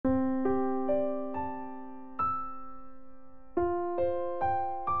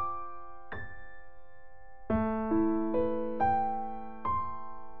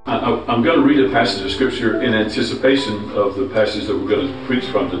I'm going to read a passage of Scripture in anticipation of the passage that we're going to preach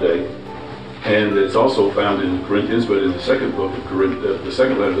from today. And it's also found in Corinthians, but in the second book of Corinthians, the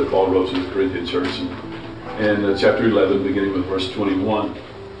second letter that Paul wrote to the Corinthian church, and chapter 11, beginning with verse 21.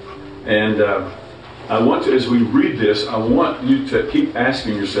 And I want to, as we read this, I want you to keep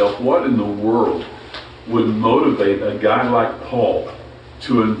asking yourself, what in the world would motivate a guy like Paul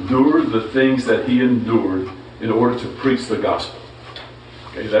to endure the things that he endured in order to preach the gospel?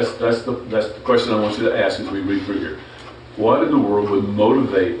 Okay, that's the question I want you to ask as we read through here. What in the world would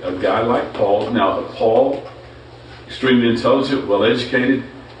motivate a guy like Paul? Now, Paul, extremely intelligent, well-educated,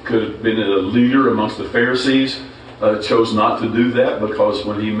 could have been a leader amongst the Pharisees, chose not to do that because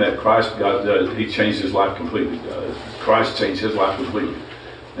when he met Christ, he changed his life completely. Christ changed his life completely.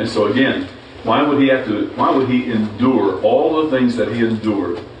 And so again, why would he endure all the things that he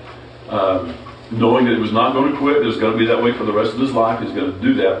endured, knowing that he was not going to quit, it was going to be that way for the rest of his life, he's going to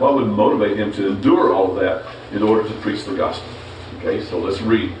do that? What would motivate him to endure all of that in order to preach the gospel? Okay, so let's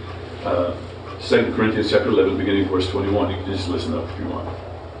read 2 Corinthians chapter 11, beginning verse 21. You can just listen up if you want.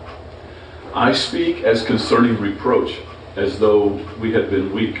 I speak as concerning reproach, as though we had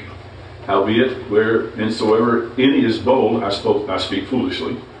been weak. Howbeit, whereinsoever any is bold, I speak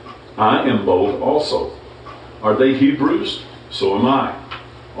foolishly. I am bold also. Are they Hebrews? So am I.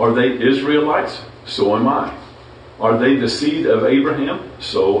 Are they Israelites? So am I. Are they the seed of Abraham?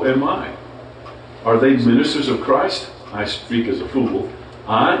 So am I. Are they ministers of Christ? I speak as a fool.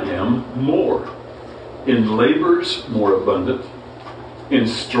 I am more. In labors more abundant. In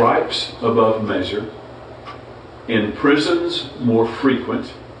stripes above measure. In prisons more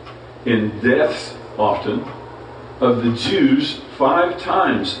frequent. In deaths often. Of the Jews, 5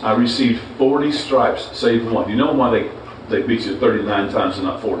 times I received 40 stripes, save one. You know why they beat you 39 times and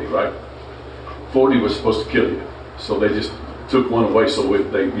not 40, right? 40 was supposed to kill you. So they just took one away so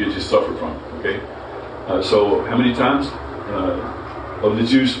you just suffered from it, okay? So how many times? Of the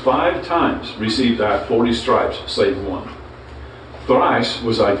Jews, 5 times received I 40 stripes, save one. Thrice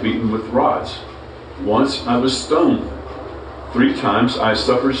was I beaten with rods. Once I was stoned. 3 times I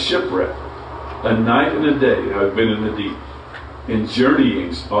suffered shipwreck. A night and a day I have been in the deep. In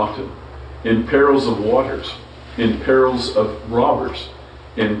journeyings often. In perils of waters. In perils of robbers.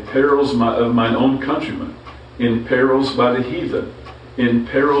 In perils of mine own countrymen. In perils by the heathen. In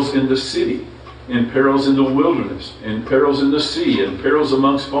perils in the city. In perils in the wilderness. In perils in the sea. In perils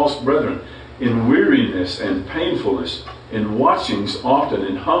amongst false brethren. In weariness and painfulness. In watchings often.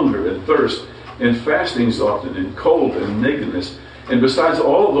 In hunger and thirst. In fastings often. In cold and nakedness. And besides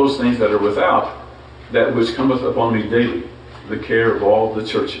all of those things that are without, that which cometh upon me daily, the care of all the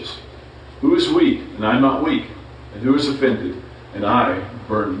churches. Who is weak, and I am not weak? And who is offended, and I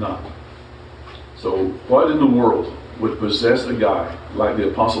burn not? So what in the world would possess a guy like the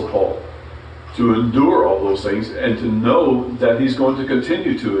Apostle Paul to endure all those things and to know that he's going to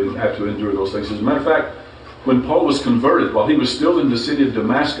continue to have to endure those things? As a matter of fact, when Paul was converted, while he was still in the city of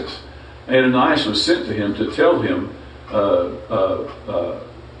Damascus, Ananias was sent to him to tell him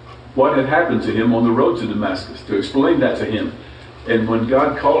what had happened to him on the road to Damascus, to explain that to him. And when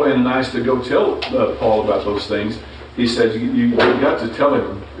God called Ananias to go tell Paul about those things, he said, you've got to tell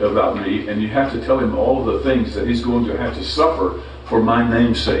him about me, and you have to tell him all the things that he's going to have to suffer for my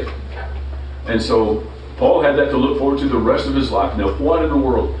name's sake. And so Paul had that to look forward to the rest of his life. Now, what in the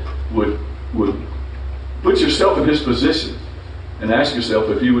world would put yourself in his position and ask yourself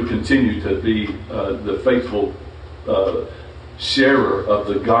if you would continue to be the faithful sharer of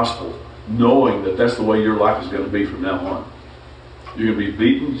the gospel, knowing that that's the way your life is going to be from now on. You're going to be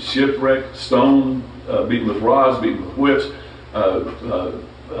beaten, shipwrecked, stoned, beaten with rods, beaten with whips,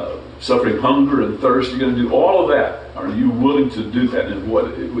 suffering hunger and thirst. You're going to do all of that. Are you willing to do that? And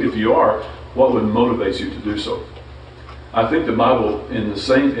if you are, what would motivate you to do so? I think the Bible, in the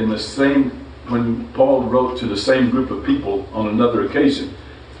same, when Paul wrote to the same group of people on another occasion,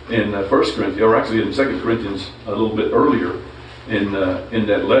 in 1 Corinthians, or actually in 2 Corinthians a little bit earlier in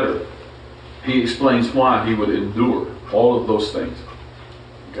that letter, he explains why he would endure all of those things.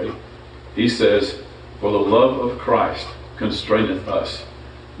 Okay, he says, "For the love of Christ constraineth us,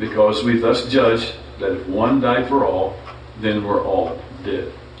 because we thus judge that if one died for all, then we're all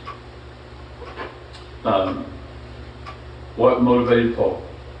dead." What motivated Paul?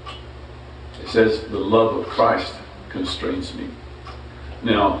 It says, "The love of Christ constrains me."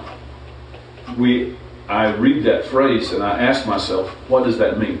 Now, I read that phrase and I ask myself, what does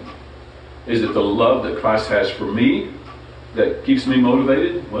that mean? Is it the love that Christ has for me that keeps me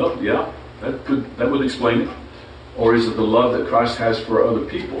motivated? Well, yeah, that would explain it. Or is it the love that Christ has for other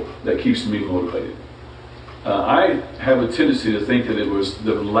people that keeps me motivated? I have a tendency to think that it was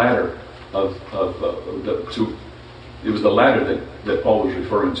the latter it was the latter that Paul was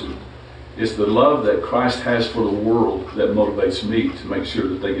referring to. It's the love that Christ has for the world that motivates me to make sure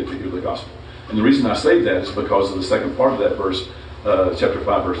that they get to hear the gospel. And the reason I say that is because of the second part of that verse, chapter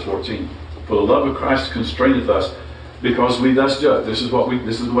 5, verse 14. For the love of Christ constraineth us, because we thus judge. This is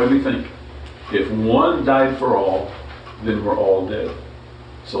the way we think. If one died for all, then we're all dead.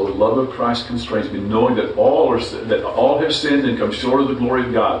 So the love of Christ constrains me, knowing that all have sinned and come short of the glory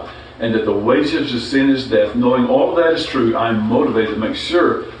of God, and that the wages of sin is death. Knowing all of that is true, I'm motivated to make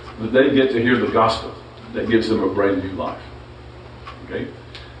sure that they get to hear the gospel that gives them a brand new life. Okay?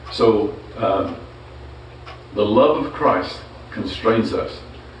 So the love of Christ constrains us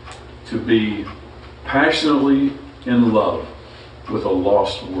to be passionately in love with a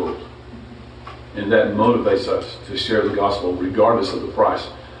lost world. And that motivates us to share the gospel regardless of the price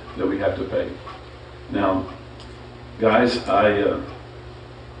that we have to pay. Now, guys, I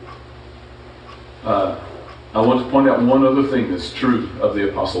want to point out one other thing that's true of the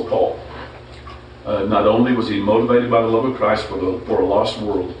Apostle Paul. Not only was he motivated by the love of Christ for a lost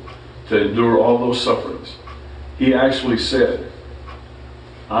world to endure all those sufferings, he actually said,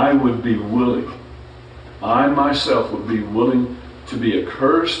 I myself would be willing to be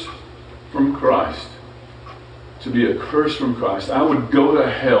accursed from Christ. To be accursed from Christ. I would go to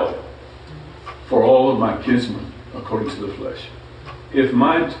hell for all of my kinsmen according to the flesh. If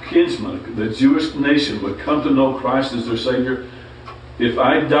my kinsmen, the Jewish nation, would come to know Christ as their Savior, if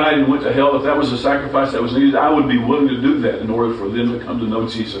I died and went to hell, if that was a sacrifice that was needed, I would be willing to do that in order for them to come to know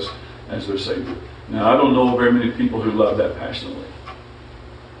Jesus as their Savior. Now, I don't know very many people who love that passionately,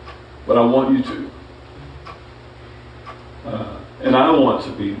 but I want you to. And I want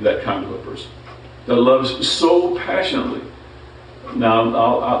to be that kind of a person that loves so passionately. Now,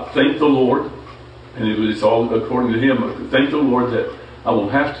 I'll thank the Lord, and it's all according to Him. Thank the Lord that I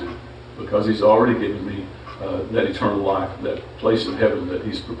won't have to, because He's already given me that eternal life, that place in heaven that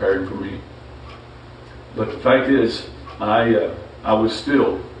He's preparing for me. But the fact is, I would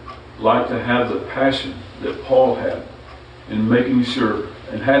still like to have the passion that Paul had in making sure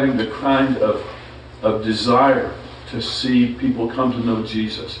and having the kind of desire to see people come to know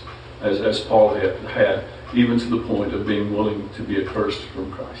Jesus as Paul had, even to the point of being willing to be accursed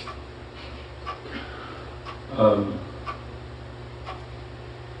from Christ.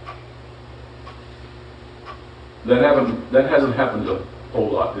 That hasn't happened a whole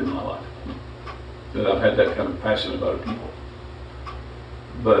lot in my life, that I've had that kind of passion about people.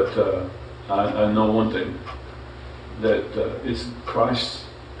 But I know one thing, that it's Christ's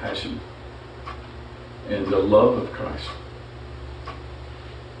passion and the love of Christ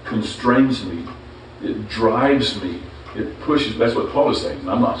constrains me. It drives me. It pushes. That's what Paul is saying.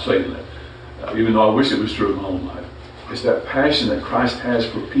 I'm not saying that, even though I wish it was true in my own life. It's that passion that Christ has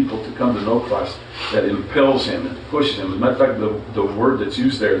for people to come to know Christ that impels him and pushes him. As a matter of fact, the word that's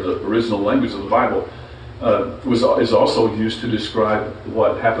used there, the original language of the Bible, is also used to describe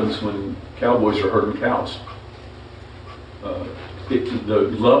what happens when cowboys are herding cows. The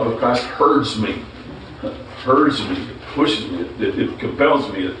love of Christ herds me. It pushes me, it compels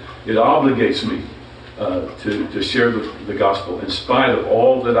me, it obligates me to share the gospel in spite of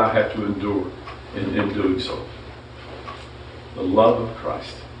all that I have to endure in doing so. The love of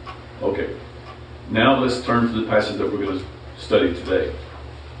Christ. Okay, now let's turn to the passage that we're going to study today.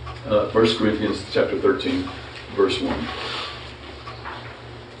 1 Corinthians chapter 13, verse 1.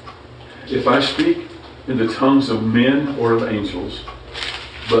 If I speak in the tongues of men or of angels,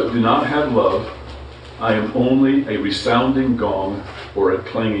 but do not have love, I am only a resounding gong or a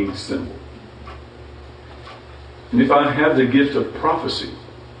clanging cymbal. And if I have the gift of prophecy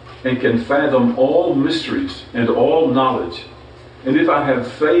and can fathom all mysteries and all knowledge, and if I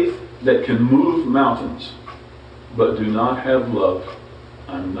have faith that can move mountains, but do not have love,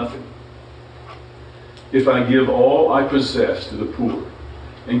 I'm nothing. If I give all I possess to the poor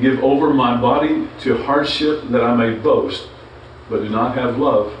and give over my body to hardship that I may boast, but do not have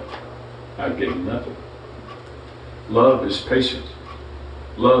love, I gain nothing. Love is patient.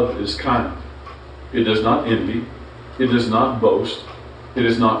 Love is kind. It does not envy. It does not boast. It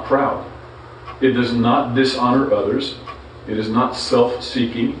is not proud. It does not dishonor others. It is not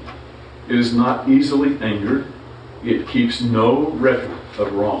self-seeking. It is not easily angered. It keeps no record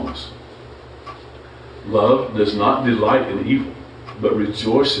of wrongs. Love does not delight in evil, but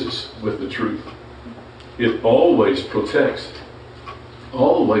rejoices with the truth. It always protects,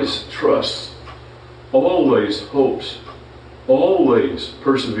 always trusts, always hopes, always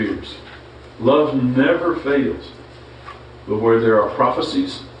perseveres. Love never fails, but where there are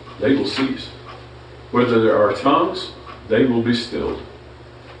prophecies, they will cease. Whether there are tongues, they will be stilled.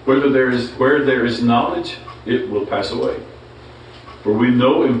 Where there is knowledge, it will pass away. For we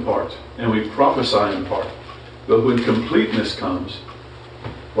know in part, and we prophesy in part. But when completeness comes,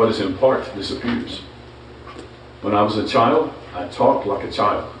 what is in part disappears. When I was a child, I talked like a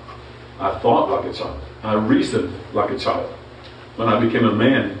child. I thought like a child. I reasoned like a child. When I became a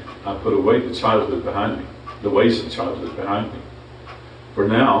man, I put away the childhood behind me, the ways of childhood behind me. For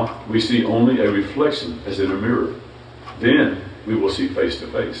now, we see only a reflection as in a mirror. Then we will see face to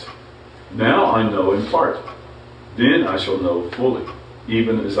face. Now I know in part. Then I shall know fully,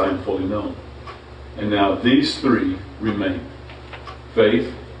 even as I am fully known. And now these three remain: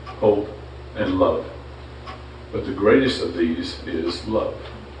 faith, hope, and love. But the greatest of these is love.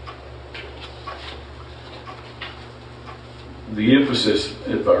 The emphasis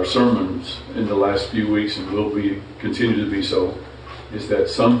of our sermons in the last few weeks, and will continue to be so, is that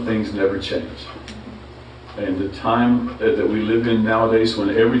some things never change. And the time that we live in nowadays, when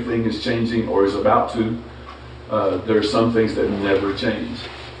everything is changing or is about to, there are some things that never change.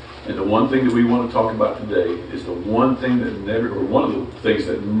 And the one thing that we want to talk about today is the one thing that never, or one of the things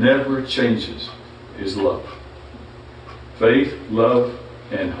that never changes, is love. Faith, love,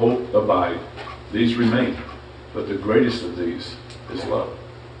 and hope abide. These remain. But the greatest of these is love.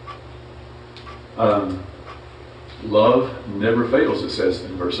 Love never fails, it says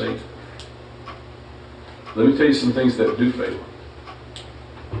in verse 8. Let me tell you some things that do fail.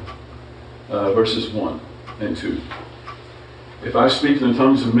 Verses 1 and 2. If I speak in the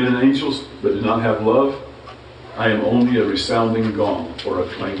tongues of men and angels, but do not have love, I am only a resounding gong or a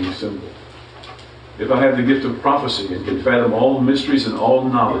clanging cymbal. If I have the gift of prophecy and can fathom all mysteries and all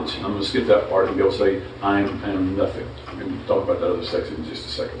knowledge, I'm going to skip that part and go say, I am nothing. I'm going to talk about that other section in just a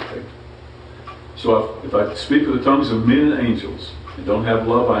second. Okay? So if I speak with the tongues of men and angels and don't have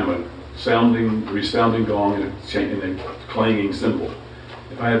love, I'm a resounding gong and a clanging cymbal.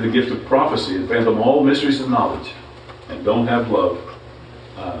 If I have the gift of prophecy and fathom all mysteries and knowledge and don't have love,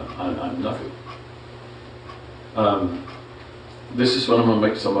 I'm nothing. This is when I'm going to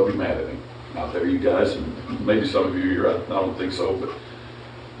make some of you mad at me out there, you guys, and maybe some of you here. I don't think so, but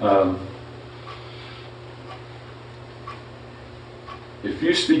if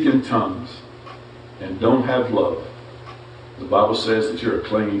you speak in tongues and don't have love, the Bible says that you're a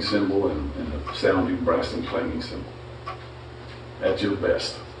clanging cymbal and a sounding brass and clanging cymbal. At your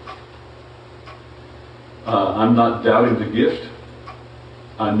best. I'm not doubting the gift.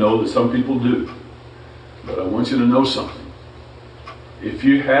 I know that some people do. But I want you to know something. If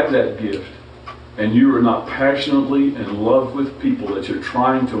you have that gift and you are not passionately in love with people that you're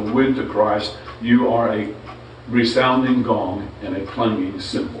trying to win to Christ, you are a resounding gong and a clanging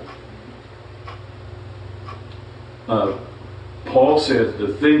cymbal. Paul said,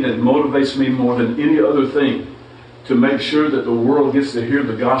 the thing that motivates me more than any other thing to make sure that the world gets to hear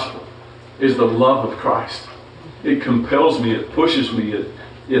the gospel is the love of Christ. It compels me, it pushes me,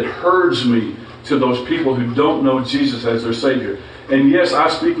 it herds me to those people who don't know Jesus as their Savior. And yes, I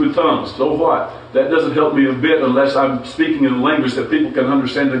speak with tongues. So what? That doesn't help me a bit unless I'm speaking in a language that people can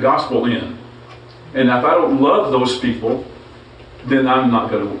understand the gospel in. And if I don't love those people, then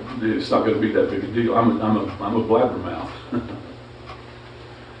it's not going to be that big a deal. I'm a blabbermouth.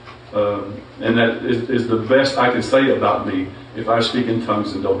 And that is the best I can say about me if I speak in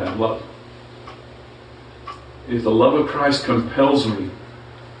tongues and don't have love. If the love of Christ compels me,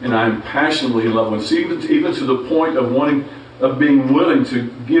 and I am passionately in love with him, even to the point of being willing to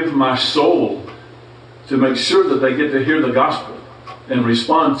give my soul to make sure that they get to hear the gospel and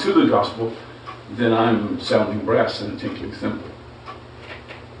respond to the gospel, then I'm sounding brass and a tinkling cymbal.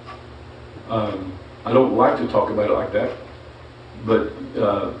 I don't like to talk about it like that, but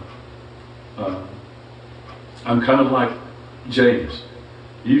I'm kind of like James.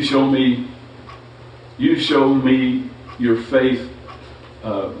 You show me your faith.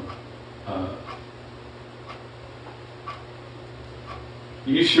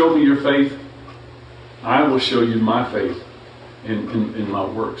 You show me your faith, I will show you my faith in my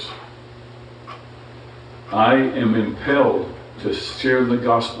works. I am impelled to share the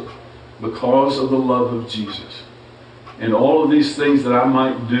gospel because of the love of Jesus. And all of these things that I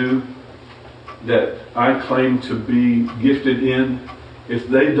might do that I claim to be gifted in, if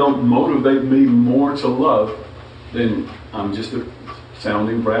they don't motivate me more to love, then I'm just a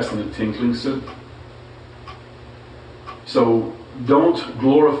sounding brass and a tinkling cymbal. So don't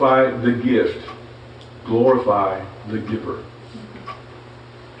glorify the gift, glorify the giver.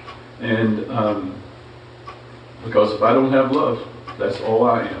 And because if I don't have love, that's all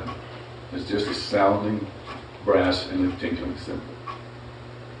I am. It's just a sounding brass and a tinkling cymbal.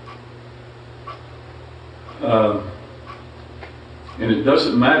 And it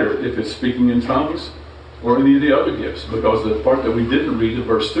doesn't matter if it's speaking in tongues or any of the other gifts, because the part that we didn't read in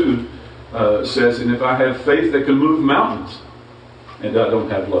verse 2 says, and if I have faith that can move mountains, and I don't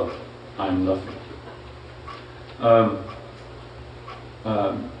have love, I'm nothing.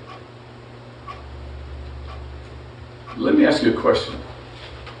 Let me ask you a question.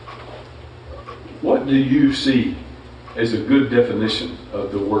 What do you see as a good definition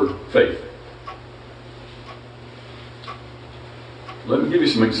of the word faith? Let me give you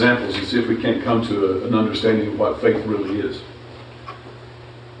some examples and see if we can't come to an understanding of what faith really is.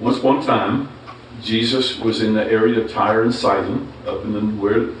 Once upon a time, Jesus was in the area of Tyre and Sidon, up in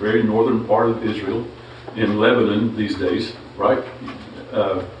the very northern part of Israel, in Lebanon these days, right?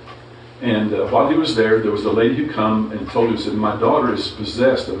 And while he was there was a lady who come and told him, said, my daughter is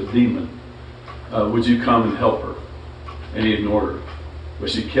possessed of a demon. Would you come and help her? And he ignored her.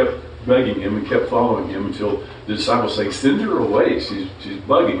 But she kept begging him and kept following him until the disciples say, send her away. She's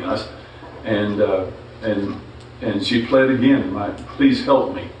bugging us. And she pled again, please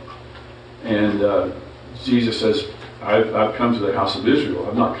help me. And Jesus says, I've come to the house of Israel.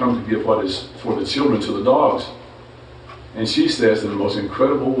 I've not come to give what is for the children to the dogs. And she says in the most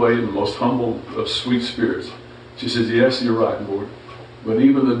incredible way, in the most humble of sweet spirits, she says, yes, you're right, Lord. But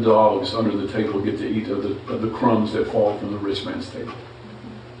even the dogs under the table get to eat of the crumbs that fall from the rich man's table.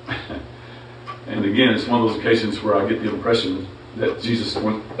 And again, it's one of those occasions where I get the impression that Jesus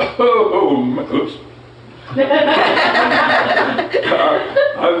went, oops.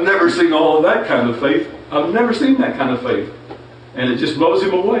 I've never seen all of that kind of faith. I've never seen that kind of faith. And it just blows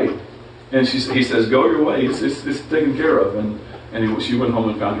him away. And he says, go your way. It's taken care of. And she went home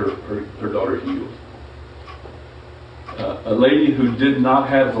and found her daughter healed. A lady who did not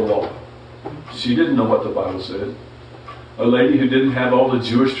have the law. She didn't know what the Bible said. A lady who didn't have all the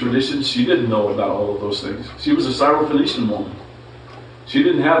Jewish traditions. She didn't know about all of those things. She was a Syrophoenician woman. She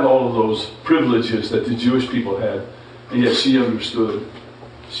didn't have all of those privileges that the Jewish people had. And yet she understood.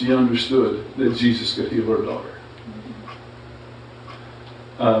 She understood that Jesus could heal her daughter.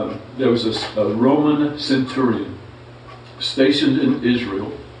 There was a Roman centurion stationed in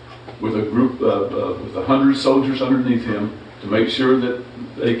Israel with a group with 100 soldiers underneath him to make sure that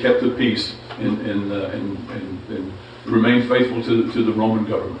they kept the peace and remained faithful to the Roman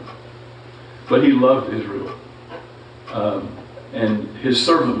government. But he loved Israel. And his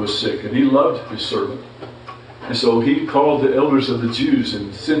servant was sick, and he loved his servant. And so he called the elders of the Jews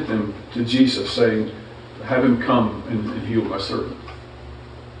and sent them to Jesus, saying, have him come and heal my servant.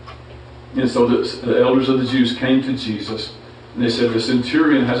 And so the elders of the Jews came to Jesus, and they said, the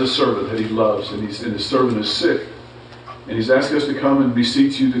centurion has a servant that he loves, and his servant is sick. And he's asked us to come and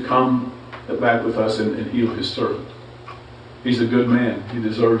beseech you to come back with us and heal his servant. He's a good man. He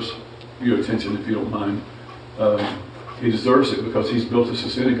deserves your attention, if you don't mind. He deserves it because he's built us a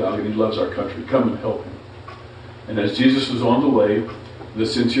synagogue and he loves our country. Come and help him. And as Jesus was on the way, the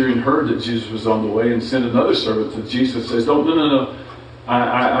centurion heard that Jesus was on the way and sent another servant to Jesus. Says, no.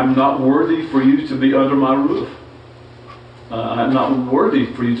 I'm not worthy for you to be under my roof. I'm not worthy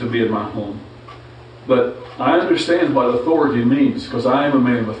for you to be in my home. But I understand what authority means, because I am a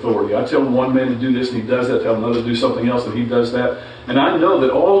man of authority. I tell one man to do this and he does that. Tell another to do something else and he does that. And I know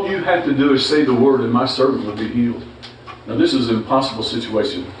that all you have to do is say the word and my servant will be healed. Now this is an impossible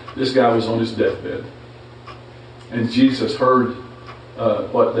situation. This guy was on his deathbed. And Jesus heard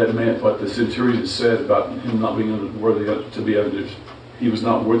what the centurion said about him not being worthy to be under. He was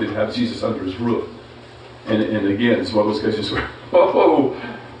not worthy to have Jesus under his roof. And again, it's one of those cases where, oh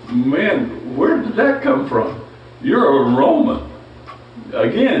man, where did that come from? You're a Roman.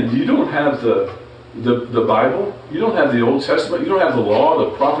 Again, you don't have the Bible. You don't have the Old Testament. You don't have the law,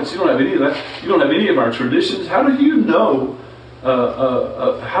 the prophets. You don't have any of that. You don't have any of our traditions. How do you know?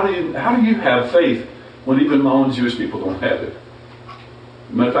 How do you have faith when even my own Jewish people don't have it?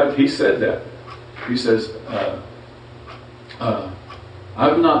 Matter of fact, he said that. He says,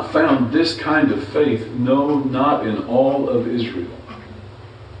 I've not found this kind of faith, no, not in all of Israel.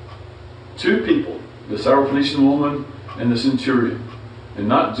 Two people, the Syrophoenician woman and the centurion, and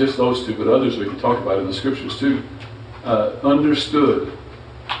not just those two, but others we can talk about in the scriptures too, understood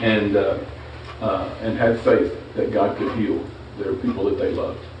and had faith that God could heal their people that they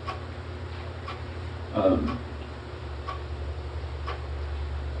loved.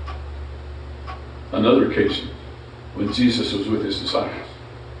 Another occasion, when Jesus was with his disciples.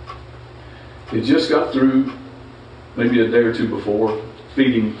 He just got through, maybe a day or two before,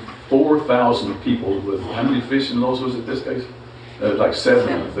 feeding 4,000 people with, how many fish and loaves was it this case? Like 7,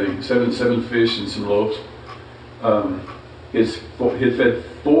 I think. Seven fish and some loaves. He had fed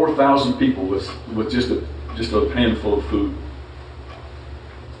 4,000 people with just just a handful of food.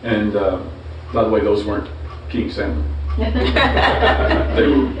 And by the way, those weren't king salmon. They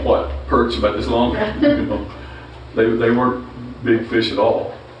were what, perch about this long? You know, they weren't big fish at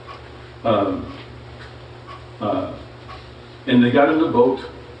all. And they got in the boat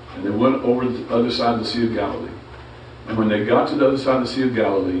and they went over the other side of the Sea of Galilee. And when they got to the other side of the Sea of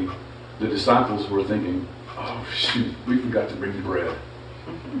Galilee, the disciples were thinking, oh shoot, we forgot to bring the bread.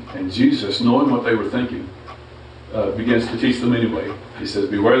 And Jesus, knowing what they were thinking, begins to teach them anyway. He says,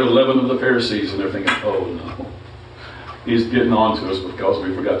 beware the leaven of the Pharisees. And they're thinking, oh no, he's getting on to us because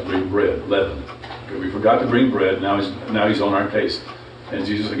we forgot to bring bread, leaven. Okay, we forgot to bring bread, now he's on our case. And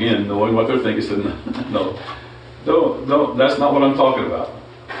Jesus, again, knowing what they're thinking, said, no, that's not what I'm talking about.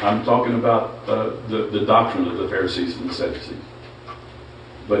 I'm talking about the doctrine of the Pharisees and the Sadducees.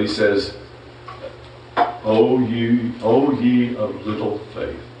 But he says, O ye of little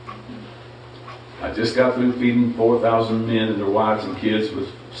faith. I just got through feeding 4,000 men and their wives and kids with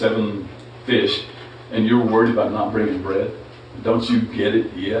 7 fish, and you're worried about not bringing bread? Don't you get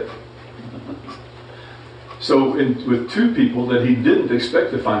it yet? So with 2 people that he didn't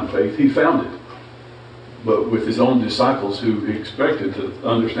expect to find faith, he found it. But with his own disciples who he expected to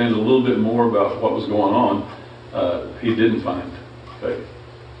understand a little bit more about what was going on, he didn't find faith.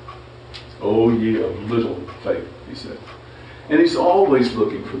 Oh, ye of little faith, he said. And he's always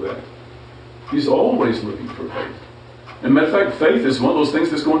looking for that. He's always looking for faith. As a matter of fact, faith is one of those things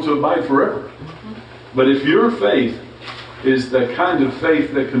that's going to abide forever. But if your faith is the kind of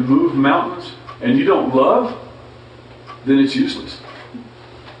faith that can move mountains and you don't love, then it's useless.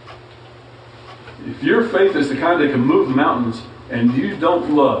 If your faith is the kind that can move mountains and you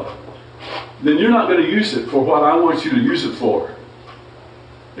don't love, then you're not going to use it for what I want you to use it for.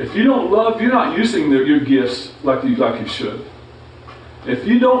 If you don't love, you're not using your gifts like you should. If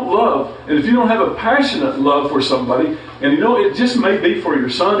you don't love, and if you don't have a passionate love for somebody, and you know, it just may be for your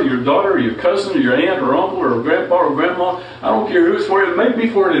son or your daughter or your cousin or your aunt or uncle or grandpa or grandma, I don't care who it's for, it may be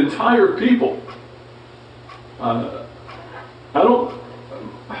for an entire people. I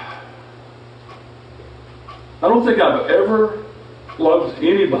don't think I've ever loved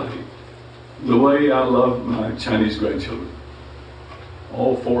anybody the way I love my Chinese grandchildren.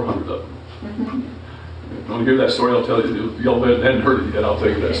 All 400 of them. If you want to hear that story, I'll tell you. If y'all hadn't heard it yet, I'll tell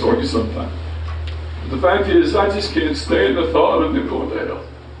you that story sometime. But the fact is, I just can't stand the thought of them going to hell.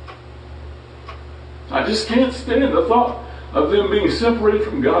 I just can't stand the thought of them being separated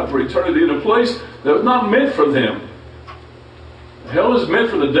from God for eternity in a place that was not meant for them. Hell is meant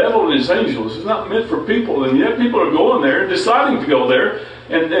for the devil and his angels. It's not meant for people, and yet people are going there and deciding to go there,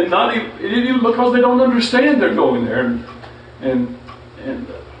 and not even because they don't understand they're going there. And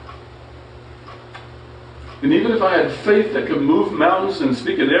even if I had faith that could move mountains and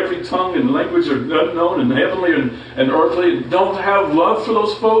speak in every tongue and language or unknown and heavenly and earthly, and don't have love for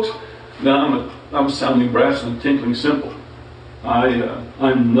those folks, then I'm sounding brass and tinkling cymbal.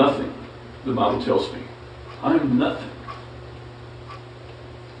 I'm nothing. The Bible tells me, I'm nothing.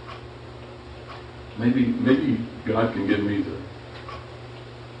 Maybe God can give me the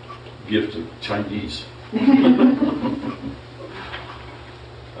gift of Chinese.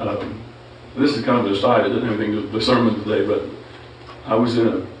 This is kind of an aside. It doesn't have anything to do with the sermon today, but I was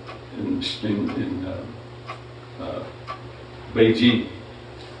in Beijing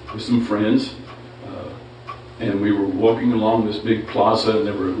with some friends, and we were walking along this big plaza, and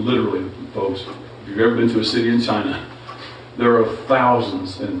there were literally, folks, if you've ever been to a city in China, there are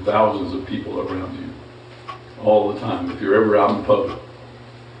thousands and thousands of people around you all the time, if you're ever out in public.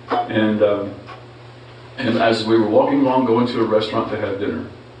 And as we were walking along, going to a restaurant to have dinner,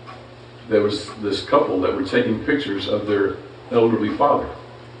 there was this couple that were taking pictures of their elderly father.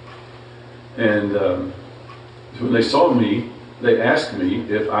 And when they saw me, they asked me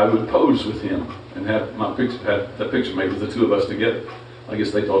if I would pose with him and have that picture made with the 2 of us together. I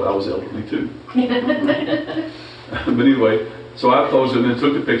guess they thought I was elderly too. But anyway, so I posed and then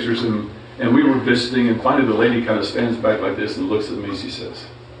took the pictures, and we were visiting, and finally the lady kind of stands back like this and looks at me. She says,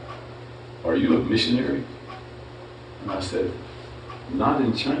 "Are you a missionary?" And I said, "Not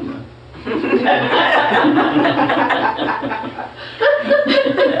in China."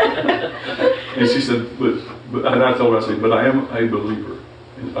 And she said, but and I told her, I said, "But I am a believer,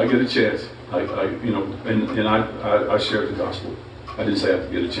 and if I get a chance, I share the gospel." I didn't say I have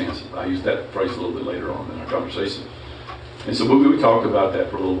to get a chance. I used that phrase a little bit later on in our conversation. And so we talked about that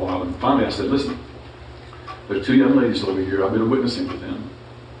for a little while, and finally I said, "Listen, there are 2 young ladies over here. I've been witnessing to them,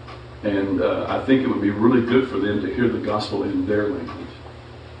 and I think it would be really good for them to hear the gospel in their language,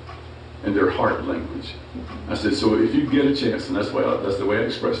 in their heart language." I said, "So if you get a chance," and that's the way I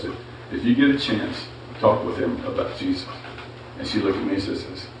expressed it, "if you get a chance, talk with them about Jesus. And she looked at me and says,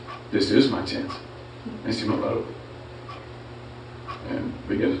 this is my chance. And she went right over and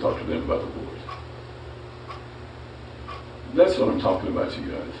began to talk to them about the Lord. That's what I'm talking about,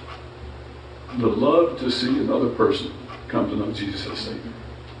 you guys. The love to see another person come to know Jesus as Savior.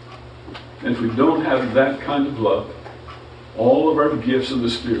 And if we don't have that kind of love, all of our gifts of the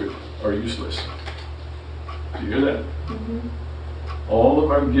Spirit are useless. Do you hear that? Mm-hmm. All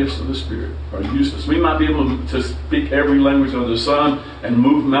of our gifts of the Spirit are useless. We might be able to speak every language under the sun and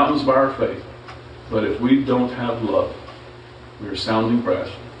move mountains by our faith. But if we don't have love, we're sounding brass,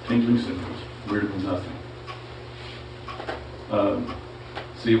 tinkling cymbals. We're nothing.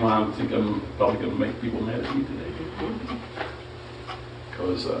 See why I think I'm probably going to make people mad at me today?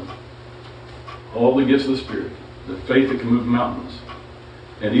 Because all the gifts of the Spirit, the faith that can move mountains.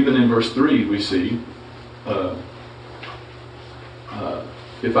 And even in verse 3 we see,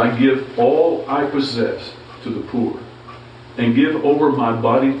 if I give all I possess to the poor and give over my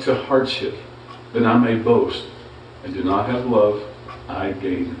body to hardship, then I may boast, and do not have love, I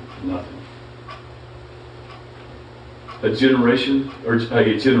gain nothing. A generosity,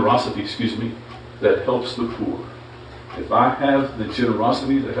 that helps the poor. If I have the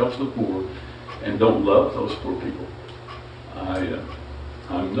generosity that helps the poor and don't love those poor people,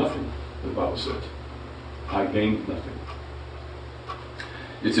 I'm nothing, the Bible says. I gain nothing.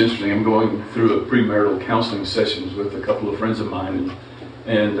 It's interesting, I'm going through a premarital counseling sessions with a couple of friends of mine,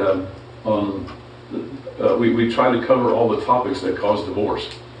 and we try to cover all the topics that cause divorce.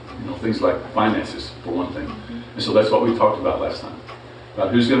 You know, things like finances, for one thing. And so that's what we talked about last time.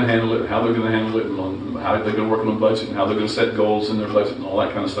 About who's going to handle it, and how they're going to handle it, and how they're going to work on a budget, and how they're going to set goals in their budget, and all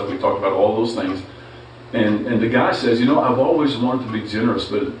that kind of stuff. We talked about all those things. And the guy says, you know, I've always wanted to be generous,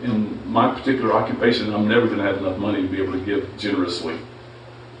 but in my particular occupation, I'm never going to have enough money to be able to give generously.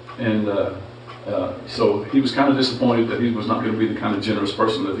 And so he was kind of disappointed that he was not going to be the kind of generous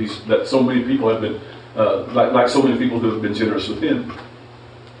person that so many people have been, like so many people who have been generous with him.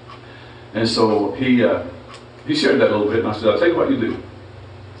 And so he shared that a little bit, and I said, I'll tell you what you do.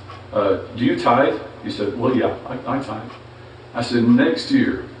 Do you tithe? He said, well, yeah, I tithe. I said, next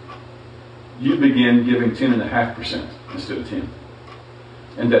year, you begin giving 10.5% instead of 10.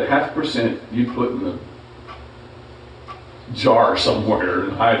 And that 0.5% you put in the jar somewhere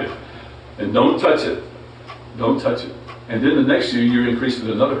and hide it. And don't touch it. Don't touch it. And then the next year, you increase it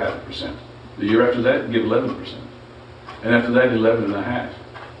another 0.5%. The year after that, you give 11%. And after that, 11.5%.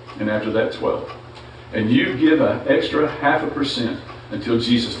 And after that, 12%. And you give an extra 0.5% until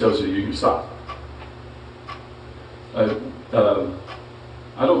Jesus tells you you can stop.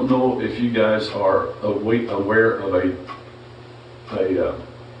 I don't know if you guys are aware of a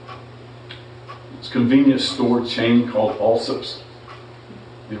convenience store chain called H.O.P.E.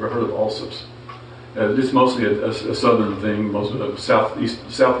 You ever heard of H.O.P.E? It's mostly a southern thing, most of a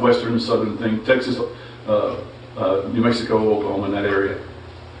southwestern southern thing, Texas, New Mexico, Oklahoma, in that area.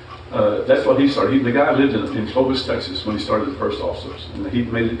 That's what he started. The guy lived in Clovis, Texas when he started the first H.O.P.E, and he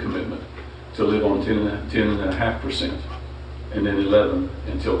made a commitment to live on 10.5%. And then 11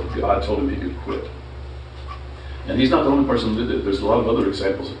 until God told him he could quit. And he's not the only person who did it. There's a lot of other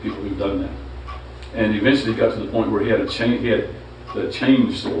examples of people who've done that. And eventually he got to the point where he had a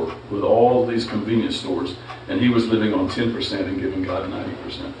chain store with all these convenience stores, and he was living on 10% and giving God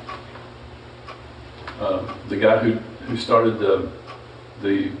 90%. The guy who started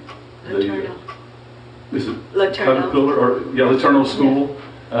the Laternal School,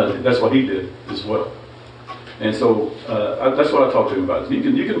 that's what he did as well. And so that's what I talked to him about. You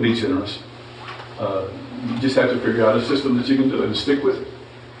can be generous. You just have to figure out a system that you can do it and stick with it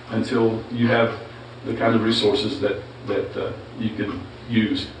until you have the kind of resources that you can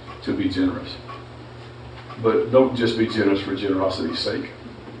use to be generous. But don't just be generous for generosity's sake.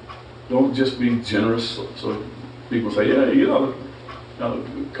 Don't just be generous so people say, yeah, you know,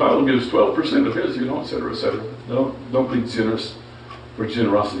 Kyle gives 12% of his, you know, et cetera, et cetera. Don't be generous for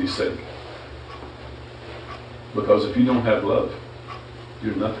generosity's sake. Because if you don't have love,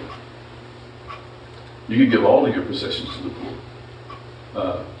 you're nothing. You can give all of your possessions to the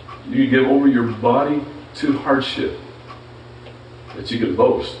poor. You can give over your body to hardship that you can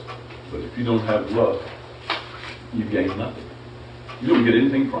boast. But if you don't have love, you gain nothing. You don't get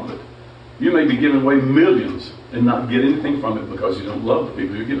anything from it. You may be giving away millions and not get anything from it because you don't love the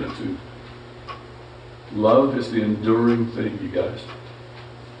people you're giving it to. Love is the enduring thing, you guys.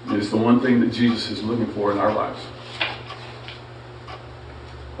 It's the one thing that Jesus is looking for in our lives.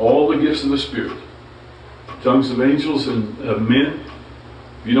 All the gifts of the Spirit, tongues of angels and men.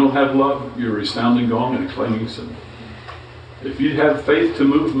 If you don't have love, you're a resounding gong and a clanging cymbal. If you have faith to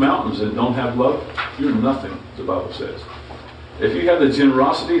move mountains and don't have love, you're nothing, the Bible says. If you have the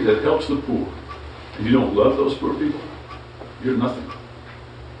generosity that helps the poor, and you don't love those poor people, you're nothing.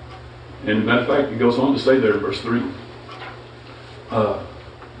 And as a matter of fact, it goes on to say there in verse 3,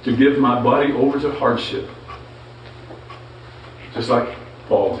 to give my body over to hardship, just like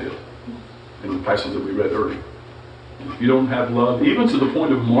Paul did in the passage that we read earlier. And if you don't have love, even to the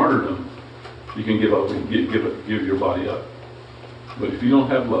point of martyrdom, you can give up and give your body up. But if you don't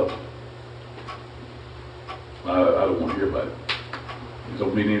have love, I don't want to hear about it. It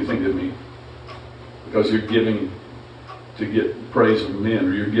don't mean anything to me. Because you're giving to get praise from men,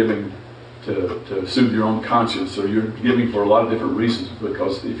 or you're giving to soothe your own conscience, or you're giving for a lot of different reasons.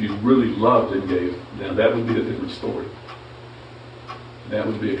 Because if you really loved and gave, now that would be a different story. That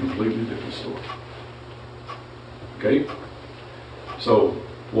would be a completely different story. Okay? So,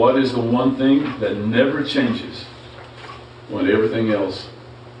 what is the one thing that never changes when everything else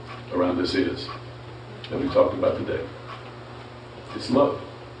around us is, that we talked about today? It's love.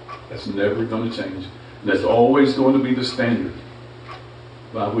 That's never going to change. And that's always going to be the standard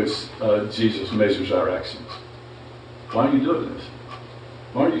by which Jesus measures our actions. Why are you doing this?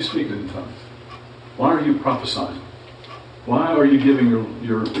 Why are you speaking in tongues? Why are you prophesying? Why are you giving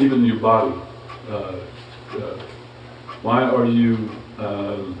even your body? Why are you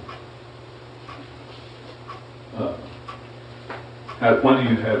why do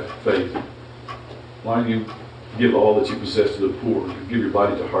you have faith? Why do you give all that you possess to the poor? You give your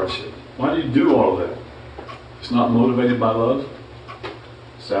body to hardship. Why do you do all of that? It's not motivated by love.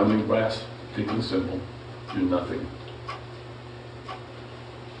 Sounding brass, thinking simple, do nothing.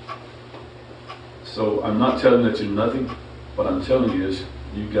 So I'm not telling that you're nothing. What I'm telling you is,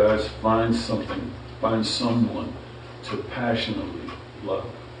 you guys find something, find someone to passionately love.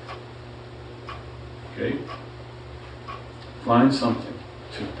 Okay? Find something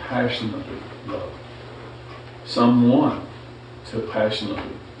to passionately love. Someone to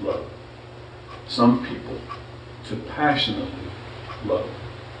passionately love. Some people to passionately love.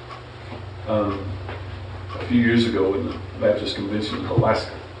 A few years ago in the Baptist Convention in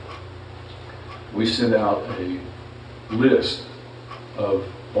Alaska, we sent out a list of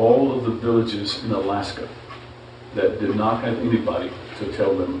all of the villages in Alaska that did not have anybody to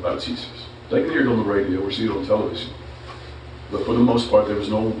tell them about Jesus. They could hear it on the radio or see it on television, but for the most part there was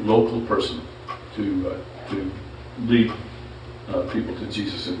no local person to lead people to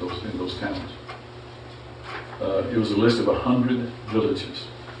Jesus in those towns. It was a list of 100 villages,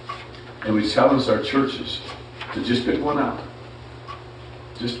 and we challenged our churches to just pick one out.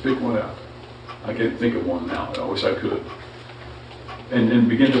 Just pick one out. I can't think of one now. I wish I could. And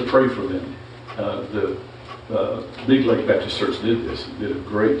begin to pray for them. The Big Lake Baptist Church did this. Did a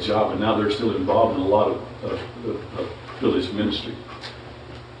great job, and now they're still involved in a lot of village ministry.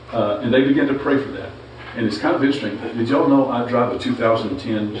 And they began to pray for that. And it's kind of interesting. Did y'all know I drive a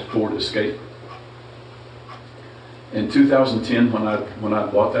 2010 Ford Escape? In 2010, when I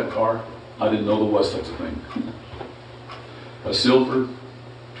bought that car, I didn't know there was such a thing. A silver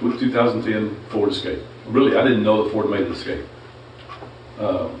 2010 Ford Escape. Really, I didn't know that Ford made the Escape.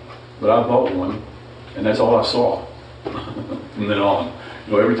 But I bought one, and that's all I saw from then on.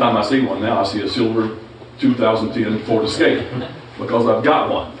 You know, every time I see one now, I see a silver 2010 Ford Escape because I've got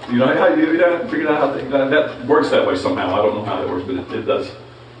one. You know, you haven't figured out how that works that way somehow. I don't know how that works, but it does.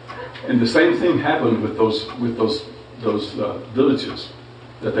 And the same thing happened with those villages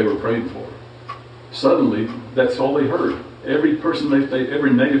that they were praying for. Suddenly, that's all they heard. Every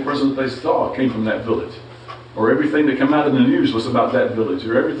native person that they saw came from that village. Or everything that came out in the news was about that village.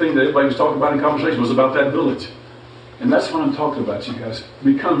 Or everything that everybody was talking about in conversation was about that village. And that's what I'm talking about, you guys.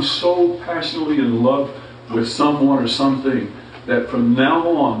 Become so passionately in love with someone or something that from now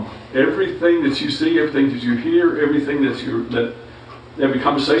on, everything that you see, everything that you hear, everything every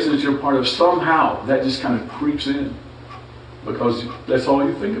conversation that you're a part of, somehow that just kind of creeps in. Because that's all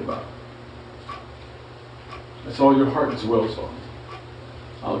you think about. That's all your heart dwells on.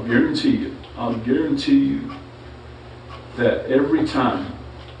 I'll guarantee you that every time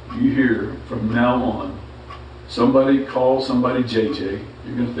you hear from now on somebody call somebody JJ,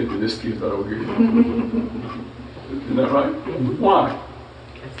 you're going to think of this kid right over here. Isn't that right? Why?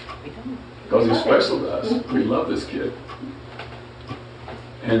 Because he's special to us. We love this kid.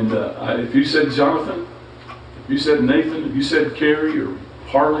 And if you said Jonathan, if you said Nathan, if you said Carrie or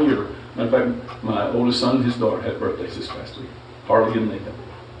Harley, or matter of fact, my oldest son and his daughter had birthdays this past week. Harley and Nathan.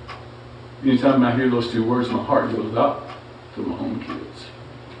 Anytime I hear those two words, my heart goes out to my own kids.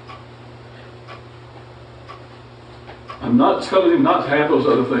 I'm not telling you not to have those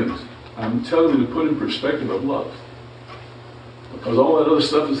other things. I'm telling you to put in perspective of love. Because all that other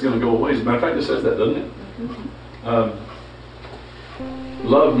stuff is going to go away. As a matter of fact, it says that, doesn't it?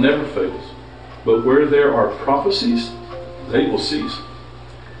 Love never fails. But where there are prophecies, they will cease.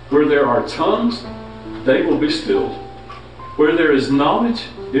 Where there are tongues, they will be stilled. Where there is knowledge,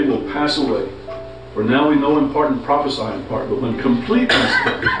 it will pass away. For now we know in part and prophesy in part. But when completeness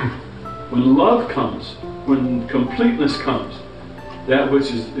comes, when love comes, when completeness comes, that which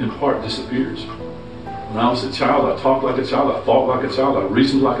is in part disappears. When I was a child, I talked like a child, I thought like a child, I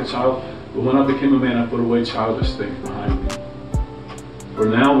reasoned like a child. But when I became a man, I put away childish things behind me. For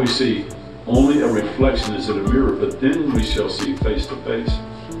now we see only a reflection as in a mirror, but then we shall see face to face.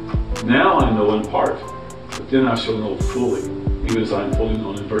 Now I know in part, but then I shall know fully, even as I am fully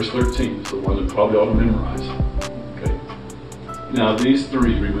known. In verse 13 is the one that probably ought to memorize. Okay. Now these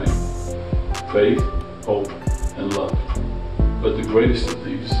three remain: faith, hope, and love. But the greatest